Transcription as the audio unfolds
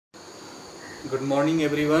Good morning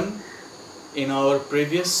everyone. In our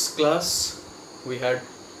previous class we had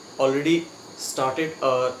already started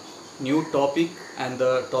a new topic, and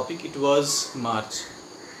the topic it was March.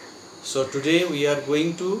 So today we are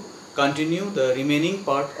going to continue the remaining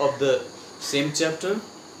part of the same chapter.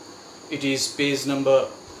 It is page number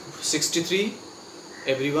 63.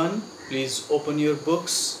 Everyone please open your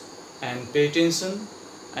books and pay attention.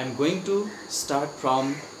 I am going to start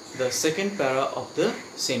from the second para of the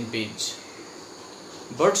same page.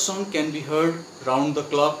 Bird song can be heard round the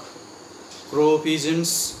clock. Crow,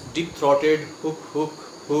 pigeons, deep-throated hook, hook,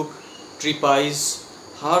 hook, trepies,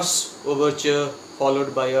 harsh overture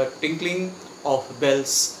followed by a tinkling of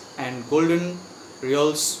bells and golden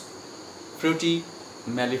reels, fruity,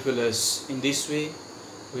 mellifluous. In this way,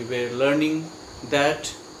 we were learning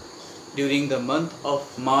that during the month of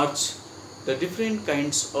March, the different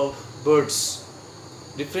kinds of birds,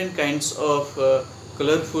 different kinds of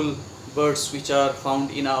colorful birds which are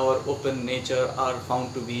found in our open nature are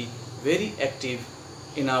found to be very active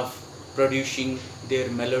enough, producing their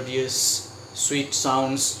melodious sweet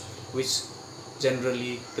sounds which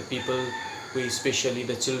generally the people, we especially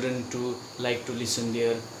the children too, like to listen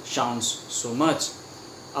their sounds so much.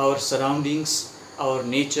 Our surroundings, our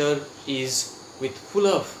nature is with full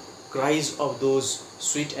of cries of those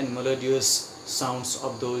sweet and melodious sounds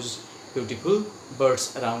of those beautiful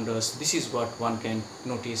birds around us. This is what one can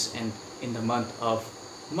notice, and in the month of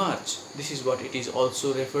March, this is what it is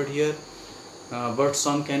also referred here. Bird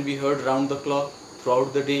song can be heard round the clock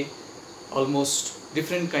throughout the day. Almost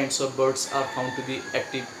different kinds of birds are found to be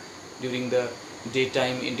active during the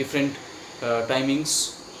daytime in different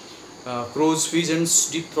timings. Crows,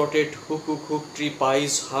 pigeons, deep-throated hook, hook, hook,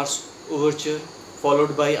 trepies, harsh overture,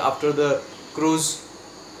 followed by, after the crows,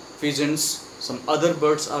 pigeons, some other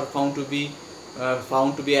birds are found to be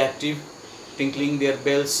active, tinkling their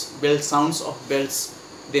bells, bell sounds of bells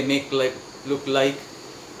they make look like,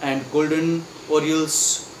 and golden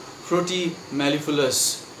orioles, fruity,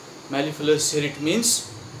 mellifluous. Mellifluous here it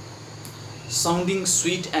means sounding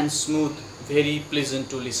sweet and smooth, very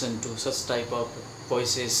pleasant to listen to. Such type of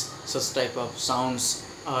voices, such type of sounds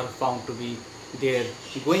are found to be there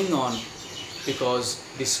going on, because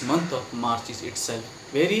this month of March is itself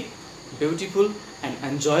very beautiful and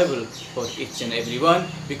enjoyable for each and everyone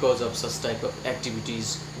because of such type of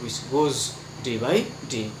activities which goes day by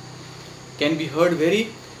day. Can be heard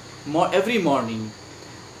every morning.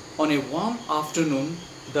 On a warm afternoon,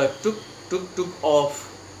 the tuk tuk tuk of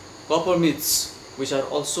coppermiths, which are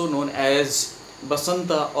also known as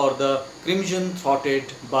basanta or the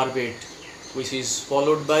crimson-throated barbet, which is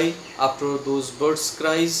followed by, after those birds'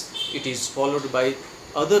 cries, it is followed by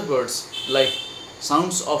other birds like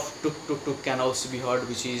sounds of tuk tuk tuk can also be heard,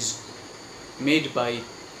 which is made by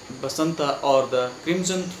basanta or the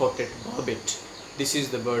crimson-throated barbet. This is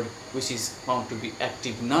the bird which is found to be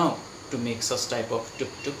active now to make such type of tuk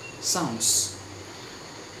tuk sounds.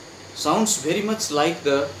 Sounds very much like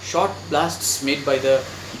the short blasts made by the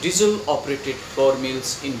diesel-operated flour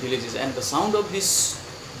mills in villages, and the sound of these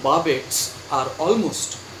barbets are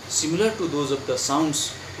almost similar to those of the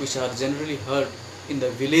sounds which are generally heard in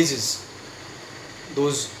the villages.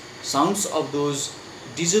 Those sounds of those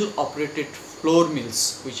diesel-operated flour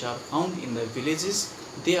mills which are found in the villages,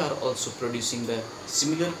 they are also producing the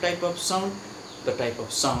similar type of sound, the type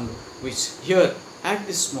of sound which here at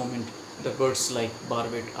this moment the birds like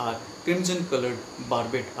barbet are crimson colored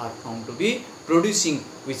barbet are found to be producing,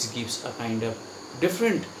 which gives a kind of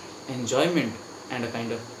different enjoyment and a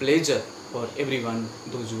kind of pleasure for everyone,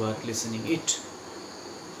 those who are listening it.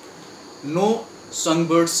 No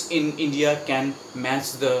songbirds in India can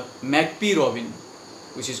match the magpie robin,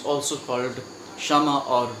 which is also called shama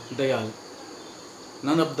or dayal.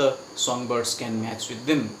 None of the songbirds can match with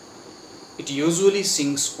them. It usually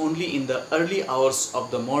sings only in the early hours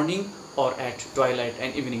of the morning or at twilight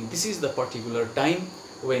and evening. This is the particular time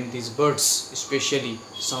when these birds, especially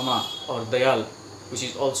shama or dayal, which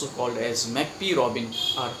is also called as magpie robin,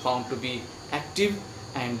 are found to be active,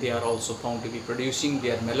 and they are also found to be producing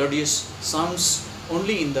their melodious sounds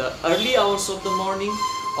only in the early hours of the morning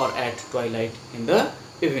or at twilight in the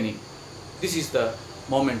evening. This is the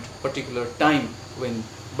moment, particular time when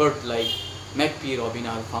bird like magpie robin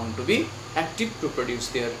are found to be active to produce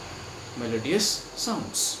their melodious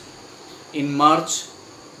sounds. In March,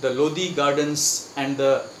 the Lodi Gardens and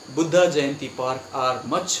the Buddha Jayanti Park are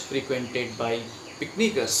much frequented by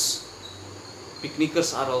picnickers.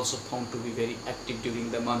 Picnickers are also found to be very active during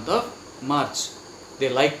the month of March. They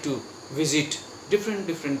like to visit different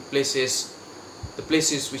places, the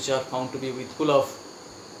places which are found to be with full of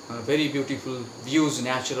very beautiful views,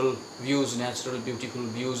 natural beautiful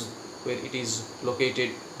views, where it is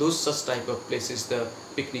located, those such type of places the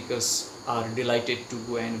picnickers are delighted to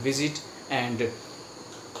go and visit and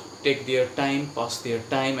take their time, pass their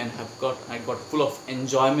time, and I got full of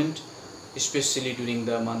enjoyment, especially during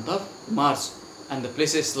the month of March. And the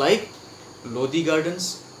places like Lodi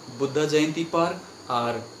Gardens, Buddha Jayanti Park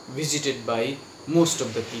are visited by most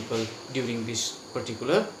of the people during this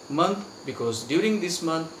particular month, because during this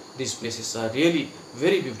month these places are really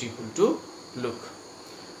very beautiful to look.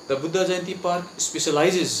 The Buddha Jayanti Park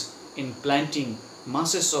specializes in planting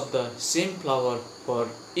masses of the same flower for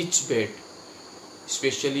each bed.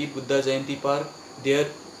 Especially Buddha Jayanti Park, there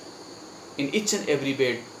in each and every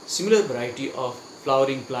bed similar variety of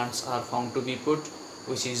flowering plants are found to be put,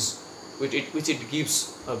 which it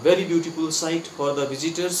gives a very beautiful sight for the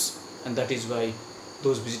visitors, and that is why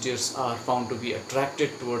those visitors are found to be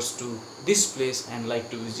attracted towards to this place and like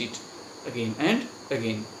to visit again and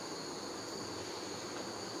again.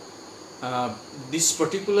 This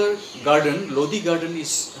particular garden, Lodi Garden,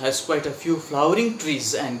 has quite a few flowering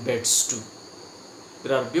trees and beds too.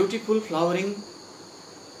 There are beautiful flowering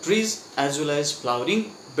trees as well as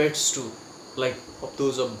flowering beds too, like of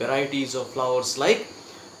those of varieties of flowers like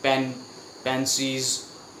pansies,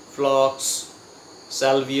 phlox,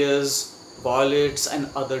 salvias, violets, and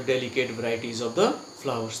other delicate varieties of the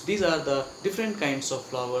flowers. These are the different kinds of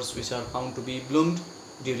flowers which are found to be bloomed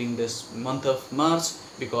during this month of March,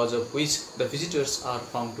 because of which the visitors are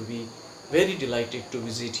found to be very delighted to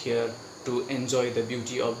visit here to enjoy the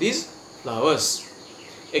beauty of these flowers.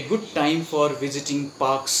 A good time for visiting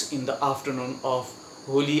parks in the afternoon of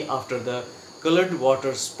Holi, after the colored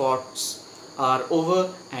water sports are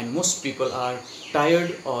over and most people are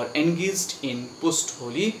tired or engaged in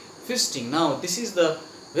post-Holi feasting. Now this is the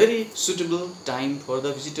very suitable time for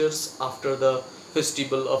the visitors after the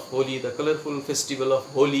festival of Holi. The colorful festival of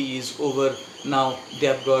Holi is over. Now they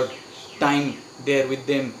have got time there with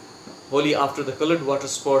them. Holi, after the colored water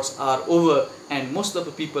sports are over and most of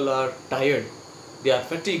the people are tired. They are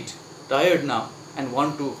fatigued, tired now, and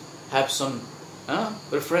want to have some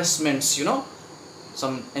refreshments,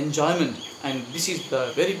 some enjoyment, and this is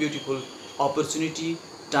the very beautiful opportunity,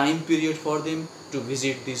 time period for them to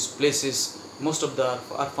visit these places. Most of them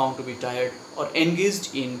are found to be tired or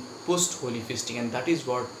engaged in post-Holi feasting, and that is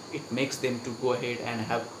what it makes them to go ahead and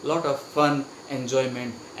have a lot of fun,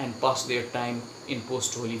 enjoyment, and pass their time in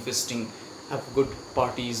post-Holi feasting, have good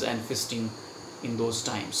parties and feasting in those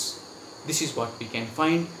times. This is what we can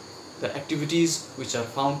find, the activities which are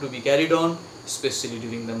found to be carried on, especially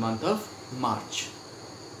during the month of March.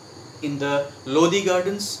 In the Lodi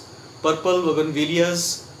Gardens, purple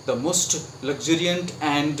bougainvilleas, the most luxuriant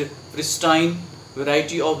and pristine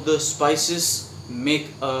variety of the spices, make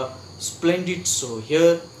a splendid show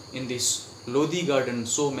here in this Lodi Garden,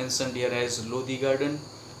 so mentioned here as Lodi Garden.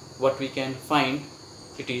 What we can find,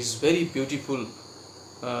 it is very beautiful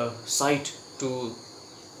sight to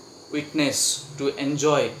witness, to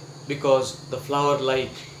enjoy, because the flower like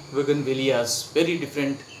bougainvilleas, very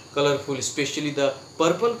different, colorful, especially the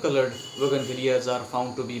purple colored bougainvilleas are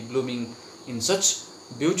found to be blooming in such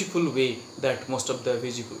beautiful way that most of the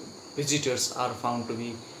visitors are found to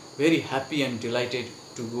be very happy and delighted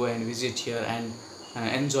to go and visit here and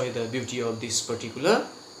enjoy the beauty of this particular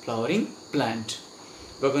flowering plant.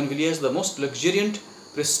 Bougainvilleas, the most luxuriant,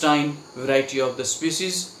 pristine variety of the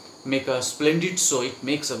species, make a splendid show. It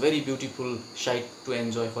makes a very beautiful sight to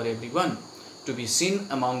enjoy for everyone. To be seen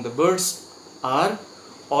among the birds are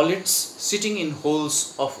owlets sitting in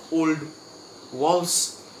holes of old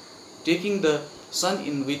walls, taking the sun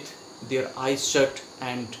in with their eyes shut,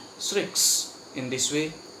 and shrikes. In this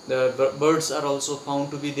way, the birds are also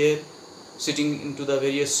found to be there, sitting into the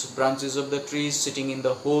various branches of the trees, sitting in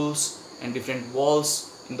the holes and different walls,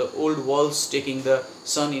 in the old walls, taking the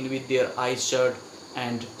sun in with their eyes shut,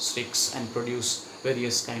 and shrieks and produce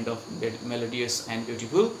various kind of melodious and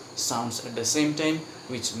beautiful sounds at the same time,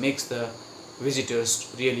 which makes the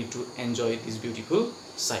visitors really to enjoy these beautiful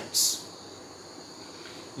sights.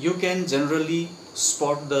 You can generally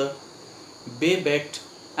spot the bay-backed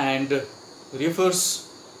and rufous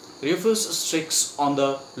streaks on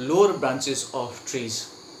the lower branches of trees.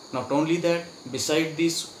 Not only that, beside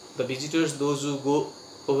this, the visitors, those who go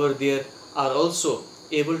over there, are also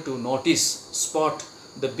able to spot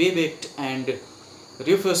the bay-backed and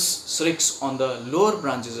rufous streaks on the lower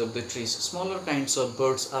branches of the trees. Smaller kinds of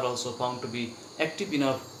birds are also found to be active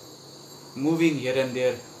enough, moving here and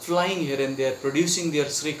there, flying here and there, producing their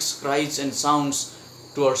shrieks, cries and sounds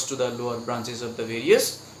towards to the lower branches of the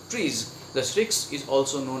various trees. The shrieks is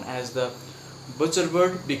also known as the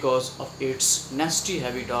butcherbird because of its nasty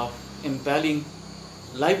habit of impaling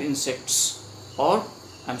live insects or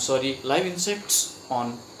live insects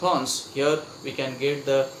on thorns. Here we can get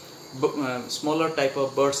the smaller type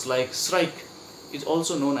of birds like shrike, is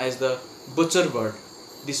also known as the butcher bird.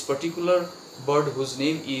 This particular bird, whose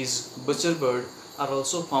name is butcher bird, are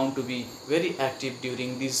also found to be very active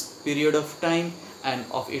during this period of time, and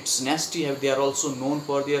of its nasty habit. They are also known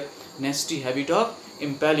for their nasty habit of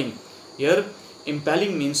impaling. Here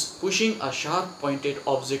impaling means pushing a sharp pointed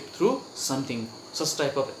object through something. Such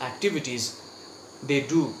type of activities they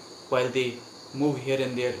do while they move here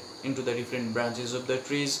and there into the different branches of the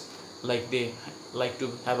trees. Like they like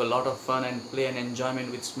to have a lot of fun and play and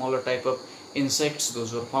enjoyment with smaller type of insects.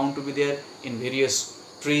 Those are found to be there in various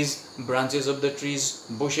trees, branches of the trees,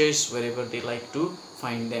 bushes, wherever they like to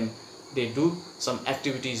find them. They do some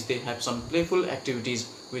activities, they have some playful activities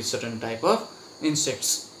with certain type of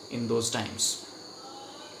insects in those times.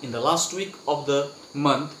 In the last week of the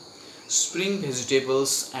month, spring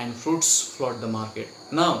vegetables and fruits flood the market.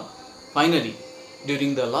 Now, finally,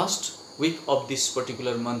 during the last week of this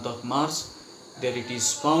particular month of March, there it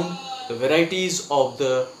is found the varieties of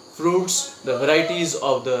the fruits, the varieties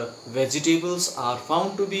of the vegetables are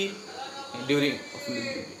found to be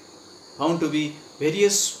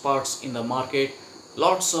various parts in the market.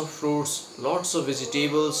 Lots of fruits, lots of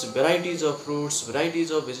vegetables, varieties of fruits,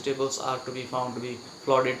 varieties of vegetables are to be found to be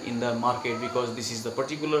flooded in the market, because this is the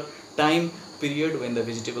particular time period when the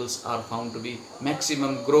vegetables are found to be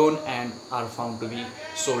maximum grown and are found to be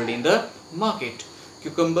sold in the market.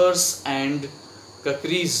 Cucumbers and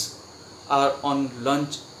kakaris are on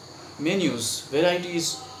lunch menus.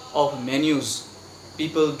 Varieties of menus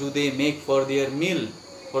people do they make for their meal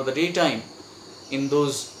for the daytime. In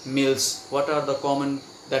those meals, what are the common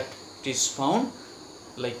that is found?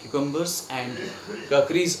 Like cucumbers and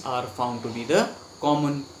kakaris are found to be the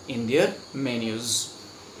common in their menus.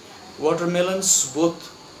 Watermelons, both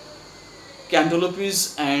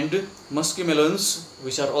cantaloupes and muskmelons,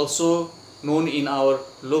 which are also known in our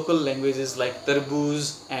local languages like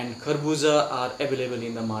tarboos and kharbuza, are available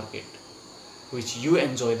in the market. Which you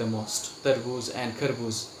enjoy the most? Tarboos and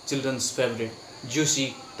kharboos, children's favorite,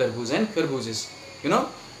 juicy tarboos and kharbuzes.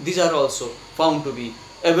 These are also found to be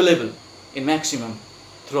available in maximum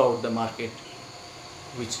throughout the market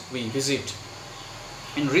which we visit.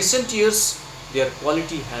 In recent years, their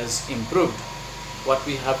quality has improved. What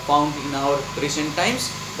we have found in our recent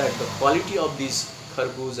times, that the quality of these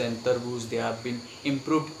kharboos and tarboos, they have been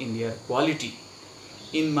improved in their quality.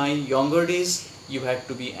 In my younger days, you had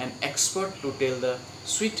to be an expert to tell the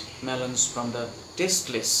sweet melons from the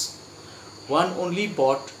tasteless. One only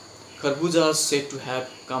bought kharbuzas said to have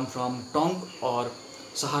come from Tonk or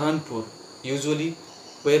Saharanpur. Usually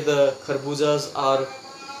where the kharbuzas are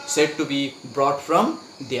said to be brought from,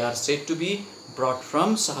 they are said to be brought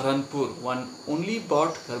from Saharanpur. One only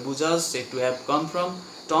bought kharbuzas said to have come from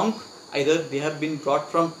Tonk. Either they have been brought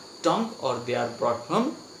from Tonk or they are brought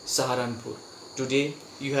from Saharanpur. Today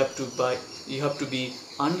you have to be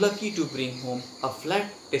unlucky to bring home a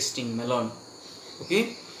flat tasting melon.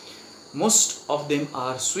 Okay? Most of them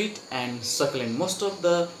are sweet and succulent. Most of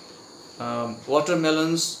the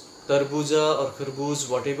watermelons, tarbuja or kharboos,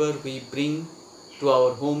 whatever we bring to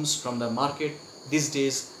our homes from the market, these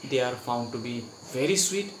days they are found to be very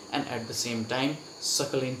sweet and at the same time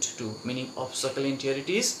succulent too. Meaning of succulent here, it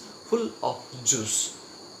is full of juice.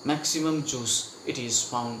 Maximum juice it is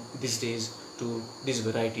found these days to these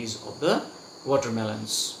varieties of the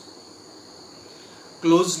watermelons.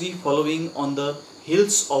 Closely following on the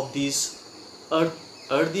heels of these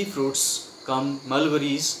earthy fruits come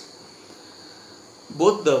mulberries,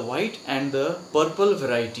 both the white and the purple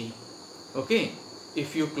variety. Okay,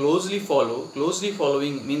 if you closely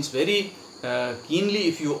following means very keenly,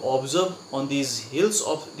 if you observe on these hills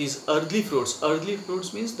of these earthly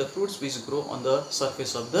fruits means the fruits which grow on the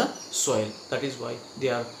surface of the soil. That is why they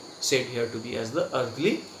are said here to be as the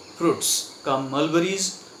earthly fruits. Come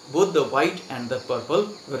mulberries, both the white and the purple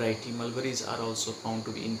variety. Mulberries are also found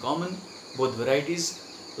to be in common, both varieties,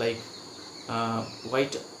 like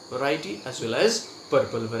white variety as well as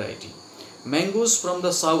purple variety. Mangoes from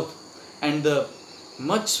the south and the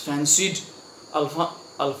much fancied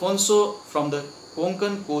Alfonso from the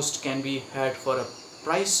Konkan coast can be had for a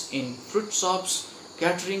price in fruit shops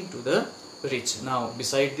catering to the rich. Now,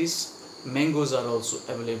 beside this, mangoes are also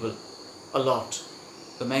available a lot.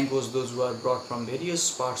 The mangoes, those who are brought from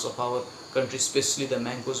various parts of our country, especially the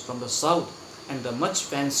mangoes from the south, and the much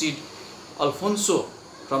fancied Alfonso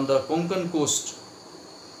from the Konkan coast.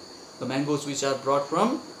 The mangoes which are brought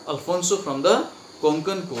from Alfonso from the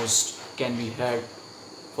Konkan coast can be had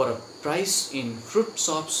for a price in fruit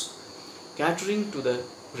shops catering to the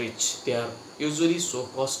rich. They are usually so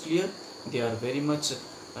costlier, they are very much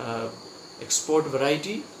export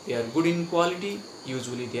variety. They are good in quality.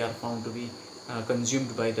 Usually they are found to be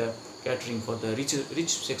consumed by the catering for the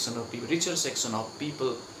richer section of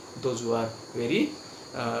people, those who are very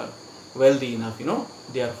wealthy enough,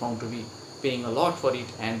 they are found to be paying a lot for it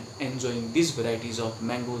and enjoying these varieties of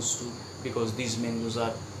mangoes too, because these mangoes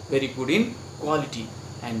are very good in quality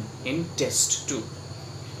and in taste too.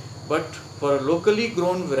 But for locally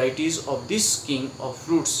grown varieties of this king of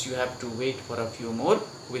fruits, you have to wait for a few more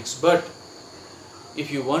weeks. But if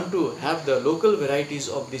you want to have the local varieties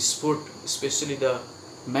of this fruit, especially the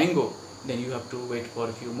mango, then you have to wait for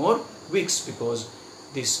a few more weeks, because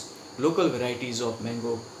these local varieties of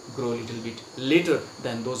mango grow a little bit later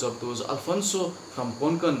than those of those Alfonso from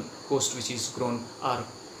Konkan coast, which is grown, are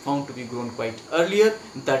found to be grown quite earlier.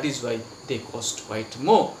 That is why they cost quite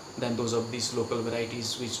more than those of these local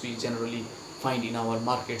varieties which we generally find in our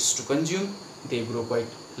markets to consume. They grow quite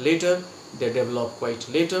later, they develop quite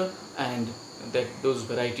later, and that those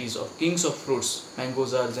varieties of kings of fruits,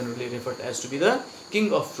 mangoes are generally referred as to be the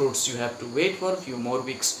king of fruits. You have to wait for a few more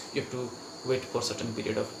weeks, you have to wait for certain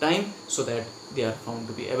period of time, so that they are found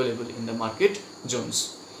to be available in the market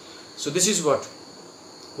zones. So this is what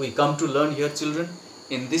we come to learn here, children,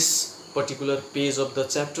 in this particular page of the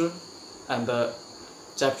chapter. And the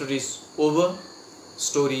chapter is over.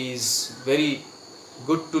 Story is very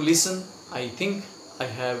good to listen. I think I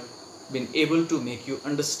have been able to make you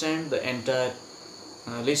understand the entire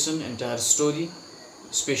lesson, entire story.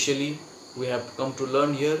 Especially we have come to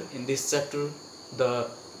learn here in this chapter the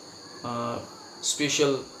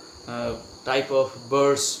special type of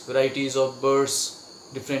birds, varieties of birds,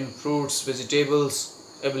 different fruits, vegetables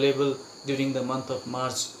available during the month of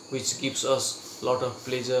March, which gives us lot of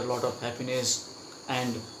pleasure, lot of happiness,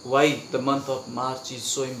 and why the month of March is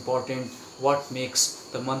so important, what makes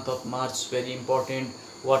the month of March very important,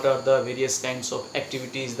 what are the various kinds of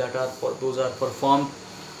activities that are performed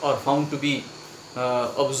or found to be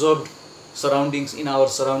observed surroundings, in our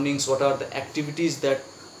surroundings, what are the activities that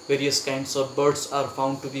various kinds of birds are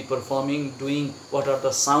found to be performing, doing, what are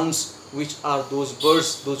the sounds, which are those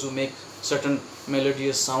birds, those who make certain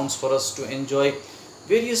melodious sounds for us to enjoy.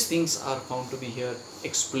 Various things are found to be here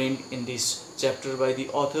explained in this chapter by the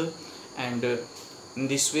author, and in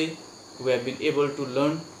this way we have been able to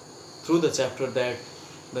learn through the chapter that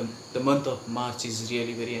the month of March is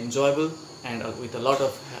really very enjoyable and with a lot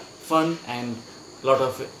of fun and lot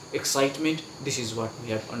of excitement. This is what we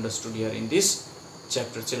have understood here in this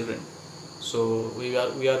chapter, children. So we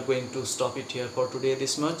are going to stop it here for today,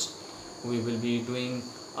 this much. We will be doing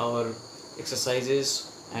our exercises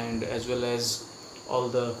and as well as all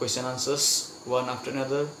the question answers one after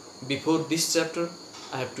another. Before this chapter,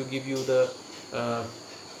 I have to give you the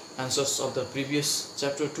answers of the previous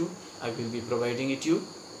chapter too. I will be providing it you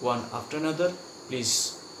one after another.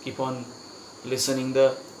 Please keep on listening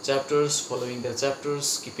the chapters, following the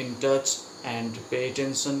chapters, keep in touch and pay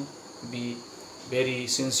attention, be very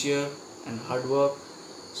sincere and hard work.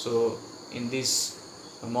 So in this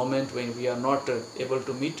moment when we are not able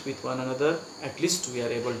to meet with one another, at least we are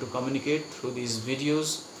able to communicate through these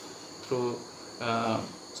videos, through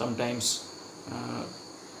sometimes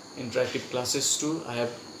interactive classes too. I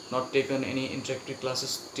have not taken any interactive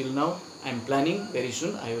classes till now. I am planning very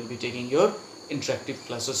soon. I will be taking your interactive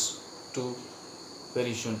classes too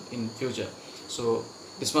very soon in future. So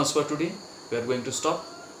this much for today. We are going to stop.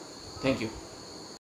 Thank you.